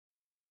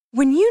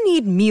When you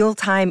need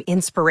mealtime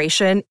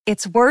inspiration,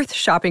 it's worth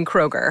shopping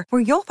Kroger,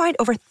 where you'll find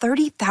over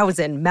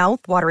 30,000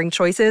 mouth-watering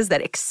choices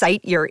that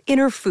excite your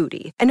inner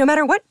foodie. And no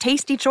matter what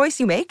tasty choice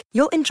you make,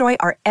 you'll enjoy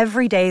our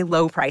everyday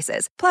low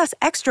prices, plus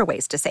extra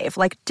ways to save,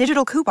 like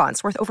digital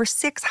coupons worth over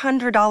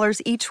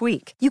 $600 each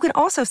week. You can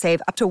also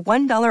save up to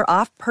 $1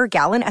 off per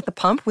gallon at the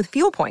pump with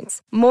fuel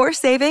points. More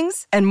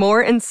savings and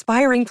more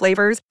inspiring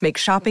flavors make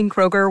shopping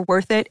Kroger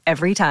worth it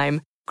every time.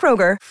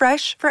 Kroger,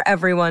 fresh for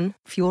everyone.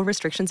 Fuel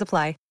restrictions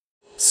apply.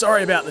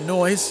 Sorry about the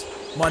noise.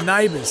 My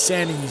neighbour's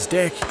sanding his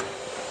deck.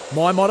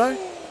 My motto?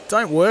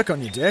 Don't work on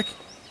your deck,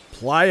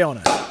 play on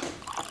it.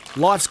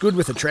 Life's good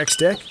with a Trex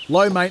deck.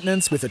 Low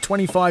maintenance with a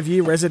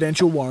 25-year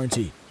residential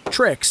warranty.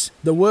 Trex,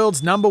 the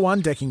world's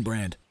 #1 decking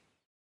brand.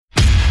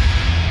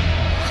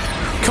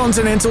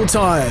 Continental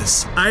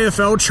Tires,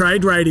 AFL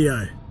Trade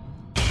Radio.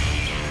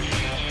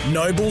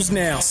 Nobles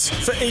Nous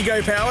for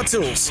Ego Power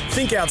Tools.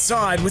 Think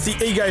outside with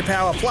the Ego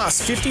Power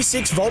Plus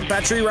 56-volt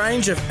battery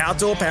range of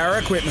outdoor power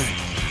equipment.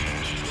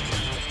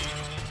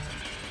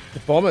 The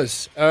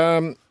Bombers.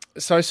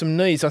 So some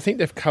needs. I think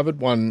they've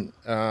covered one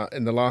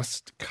in the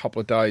last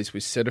couple of days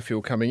with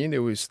Setterfield coming in.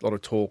 There was a lot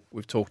of talk.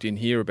 We've talked in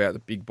here about the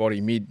big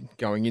body mid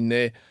going in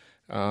there.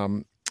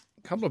 A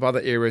couple of other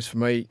areas for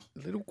me.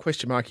 A little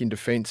question mark in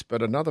defence,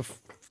 but another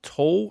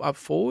tall up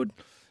forward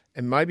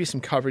and maybe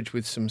some coverage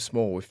with some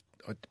small.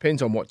 It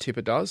depends on what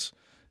Tipper does.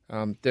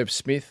 Dev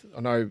Smith, I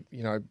know,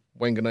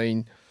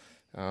 Wanganeen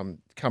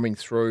coming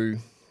through,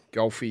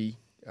 Golfy,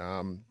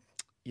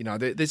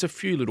 there's a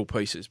few little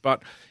pieces.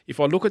 But if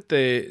I look at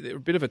they're a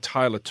bit of a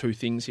tale of two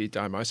things here,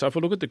 Damo. So if I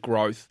look at the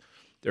growth,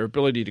 their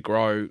ability to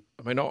grow,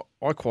 I mean,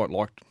 I quite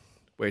liked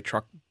where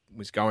Truck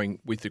was going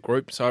with the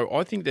group. So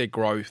I think their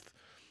growth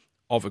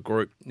of a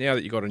group, now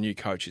that you've got a new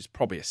coach, is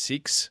probably a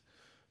 6,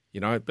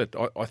 But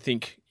I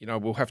think,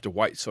 we'll have to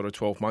wait sort of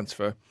 12 months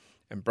for,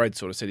 and Brad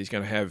sort of said he's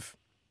going to have,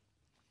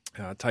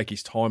 take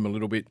his time a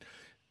little bit.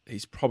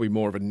 He's probably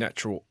more of a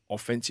natural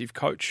offensive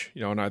coach.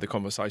 I know the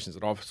conversations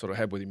that I've sort of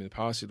had with him in the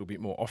past, a little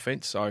bit more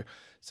offense. So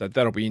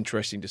that'll be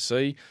interesting to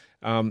see.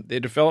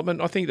 Their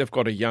development, I think they've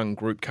got a young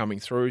group coming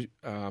through.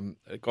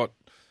 I've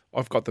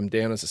got them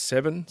down as a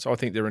 7, so I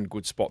think they're in a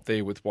good spot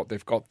there with what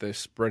they've got. The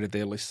spread of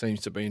their list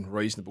seems to be in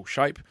reasonable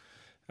shape.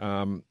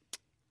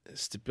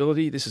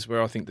 Stability, this is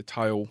where I think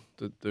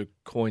the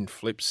coin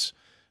flips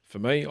for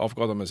me. I've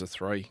got them as a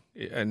 3,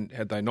 and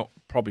had they not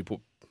probably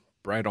put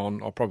Brad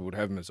on, I probably would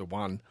have him as a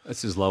 1.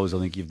 That's as low as I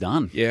think you've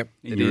done. Yeah,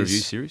 in your review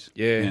series.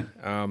 Yeah.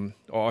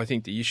 I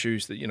think the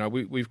issues that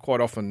we've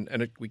quite often,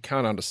 and we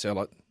can't undersell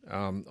it.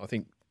 I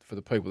think for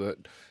the people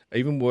that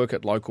even work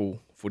at local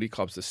footy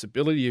clubs, the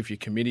stability of your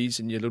committees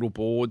and your little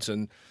boards,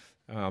 and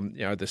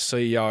the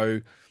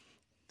CEO,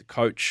 the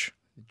coach,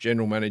 the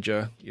general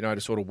manager, to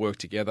sort of work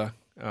together.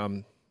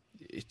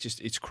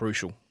 It's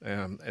crucial,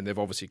 and they've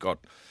obviously got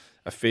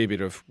a fair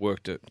bit of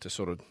work to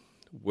sort of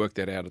work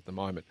that out at the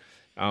moment.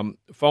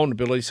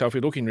 Vulnerability, so if we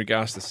look in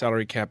regards to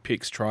salary cap,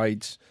 picks,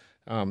 trades,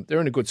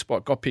 they're in a good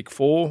spot. Got pick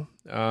 4,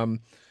 done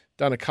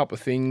a couple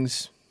of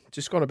things,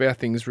 just gone about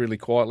things really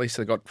quietly.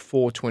 So they got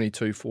 4,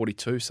 22,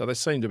 42. So they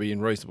seem to be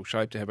in reasonable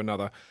shape to have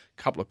another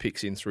couple of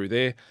picks in through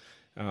there.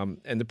 And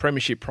the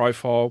premiership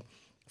profile,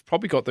 I've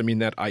probably got them in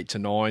that 8 to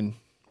 9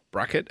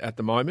 bracket at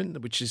the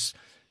moment, which is,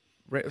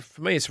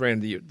 for me, it's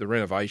around the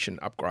renovation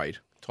upgrade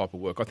type of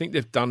work. I think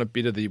they've done a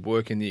bit of the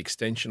work in the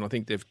extension. I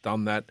think they've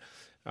done that.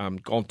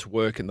 Gone to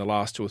work in the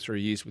last 2 or 3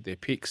 years with their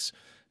picks,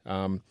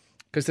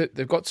 because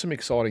they've got some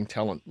exciting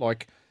talent.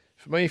 Like,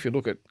 for me, if you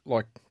look at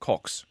like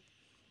Cox,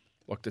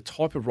 like the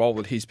type of role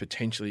that he's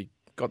potentially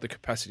got the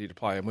capacity to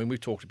play. And when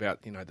we've talked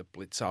about, the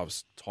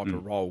Blitzarves type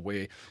of role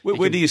where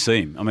do you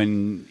see him? I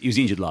mean, he was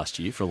injured last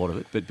year for a lot of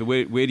it, but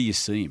where do you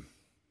see him?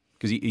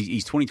 Because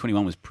his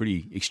 2021 was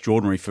pretty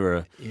extraordinary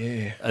for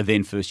a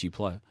then first year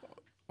player.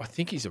 I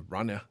think he's a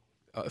runner.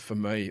 For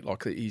me,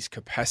 like his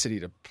capacity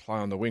to play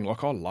on the wing,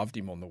 like I loved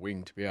him on the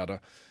wing to be able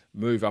to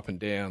move up and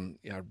down,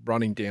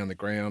 running down the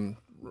ground.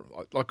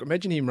 Like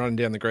imagine him running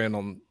down the ground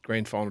on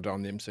grand final day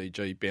on the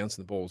MCG,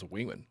 bouncing the ball as a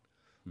wingman.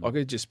 Like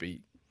it'd just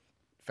be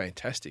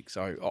fantastic.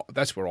 So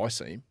that's where I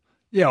see him.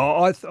 Yeah,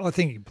 I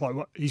think he can play.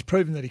 He's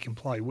proven that he can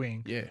play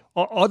wing. Yeah,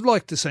 I'd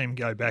like to see him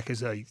go back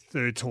as a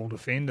third tall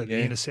defender,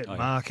 the intercept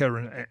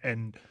marker,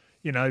 and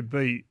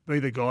be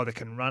the guy that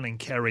can run and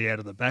carry out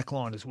of the back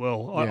line as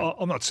well. Yeah.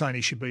 I'm not saying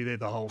he should be there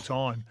the whole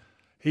time.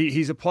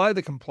 He's a player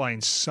that can play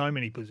in so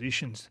many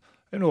positions,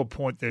 and to a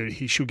point that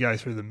he should go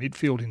through the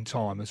midfield in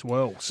time as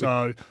well.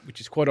 So, which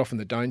is quite often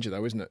the danger,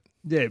 though, isn't it?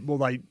 Yeah. Well,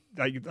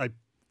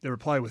 they're a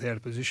player without a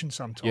position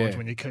sometimes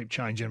when you keep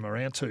changing him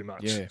around too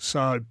much. Yeah.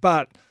 So,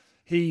 but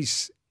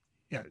he's,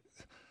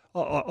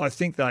 I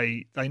think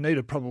they need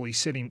to probably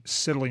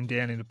settle him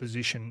down in a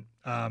position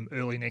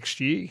early next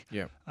year.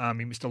 Yeah.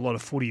 He missed a lot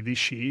of footy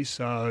this year,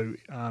 so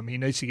he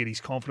needs to get his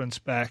confidence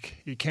back.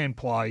 He can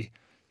play.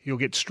 He'll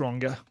get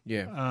stronger.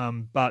 Yeah.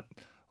 But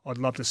I'd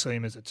love to see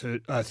him as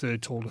a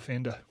third tall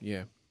defender.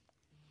 Yeah.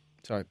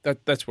 So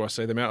that's where I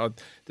see them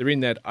out. They're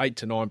in that 8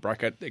 to 9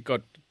 bracket. They've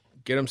got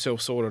get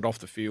themselves sorted off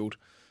the field.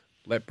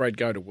 Let Brad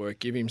go to work.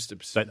 Give him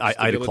But stability.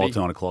 8 o'clock to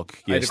 9 o'clock.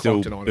 Yeah, 8 still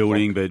o'clock to 9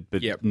 building, o'clock.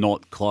 but Yep.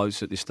 not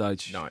close at this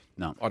stage. No,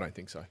 I don't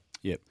think so.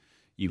 Yep.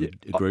 You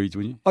would agree,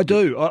 wouldn't you? I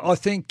do. I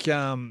think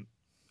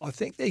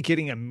they're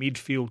getting a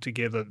midfield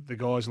together. The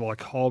guys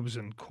like Hobbs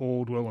and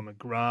Caldwell and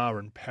McGrath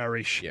and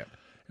Parrish. Yep.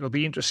 It'll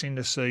be interesting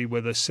to see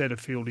whether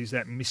Setterfield is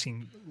that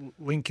missing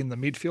link in the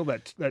midfield,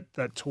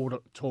 that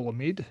taller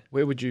mid.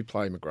 Where would you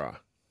play McGrath?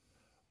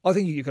 I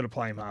think you've got to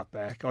play him half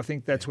back. I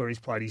think that's where he's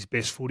played his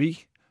best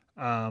footy.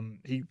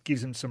 He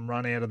gives them some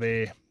run out of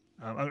there.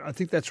 I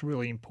think that's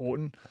really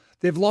important.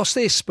 They've lost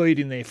their speed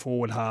in their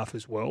forward half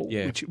as well,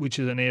 which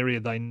is an area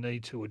they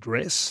need to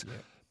address. Yeah.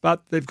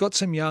 But they've got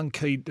some young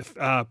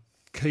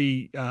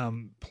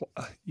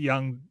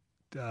young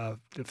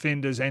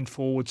defenders and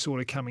forwards sort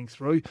of coming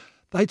through.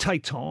 They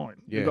take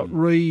time. Yeah. They've got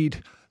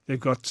Reed. They've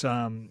got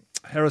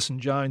Harrison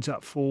Jones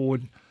up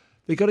forward.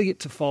 They've got to get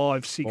to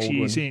 5-6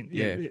 years in.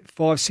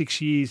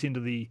 5-6 years into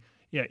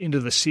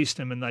the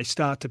system, and they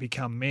start to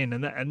become men.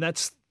 And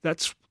that's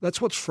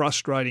what's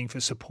frustrating for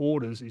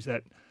supporters, is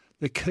that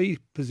the key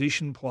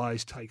position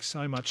players take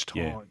so much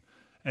time,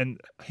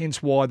 and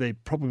hence why they're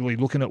probably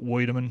looking at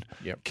Wiedemann.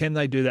 Yep. Can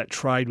they do that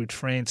trade with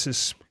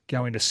Francis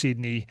going to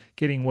Sydney,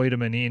 getting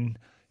Wiedemann in?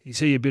 Is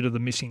he a bit of the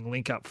missing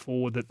link up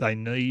forward that they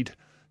need?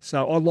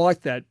 So I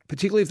like that,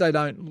 particularly if they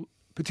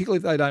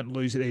don't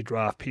lose their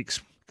draft picks,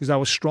 because they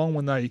were strong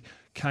when they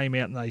came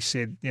out and they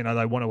said, they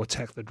want to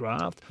attack the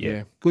draft.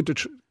 Yeah, good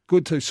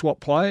to swap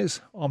players.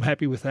 I'm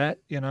happy with that.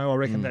 I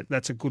reckon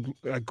that's a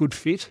good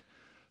fit.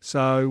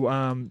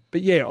 So,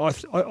 but yeah,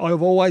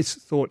 I've always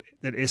thought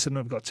that Essendon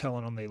have got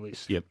talent on their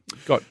list. Yep,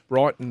 got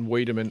Brighton,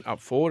 Wiedemann up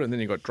forward, and then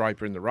you've got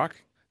Draper in the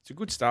ruck. It's a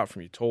good start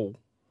from your tall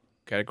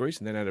categories,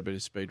 and then add a bit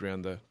of speed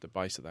around the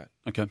base of that.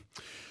 Okay.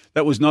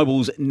 That was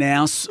Noble's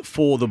Nous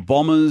for the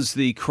Bombers.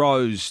 The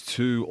Crows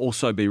to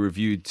also be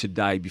reviewed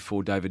today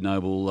before David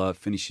Noble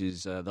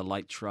finishes the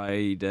late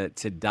trade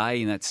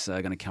today, and that's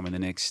going to come in the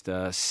next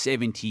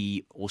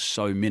 70 or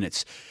so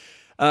minutes.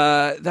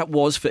 That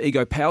was for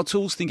Ego Power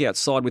Tools. Think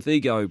outside with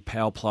Ego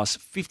Power Plus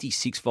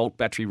 56-volt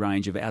battery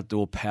range of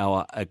outdoor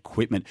power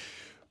equipment.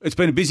 It's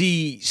been a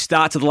busy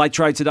start to the late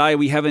trade today.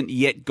 We haven't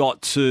yet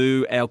got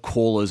to our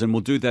callers, and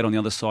we'll do that on the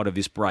other side of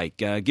this break.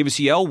 Give us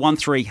a yell,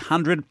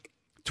 1300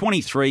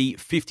 23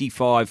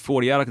 55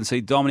 48. I can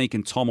see Dominic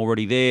and Tom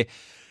already there.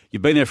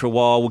 You've been there for a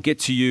while. We'll get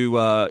to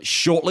you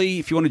shortly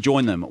if you want to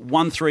join them.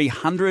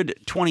 1300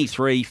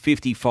 23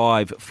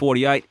 55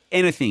 48.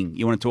 Anything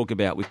you want to talk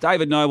about with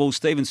David Noble,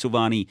 Stephen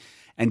Silvani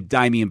and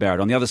Damien Barrett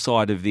on the other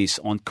side of this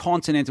on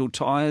Continental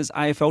Tires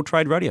AFL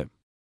Trade Radio.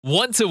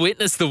 Want to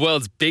witness the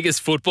world's biggest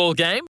football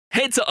game?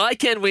 Head to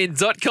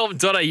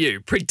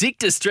iCanWin.com.au,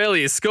 predict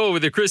Australia's score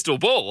with a crystal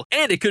ball,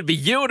 and it could be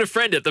you and a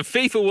friend at the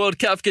FIFA World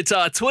Cup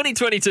Qatar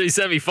 2022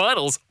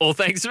 semi-finals, all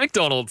thanks to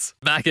McDonald's.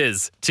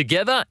 Maccas,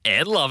 together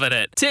and loving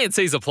it.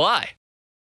 TNCs apply.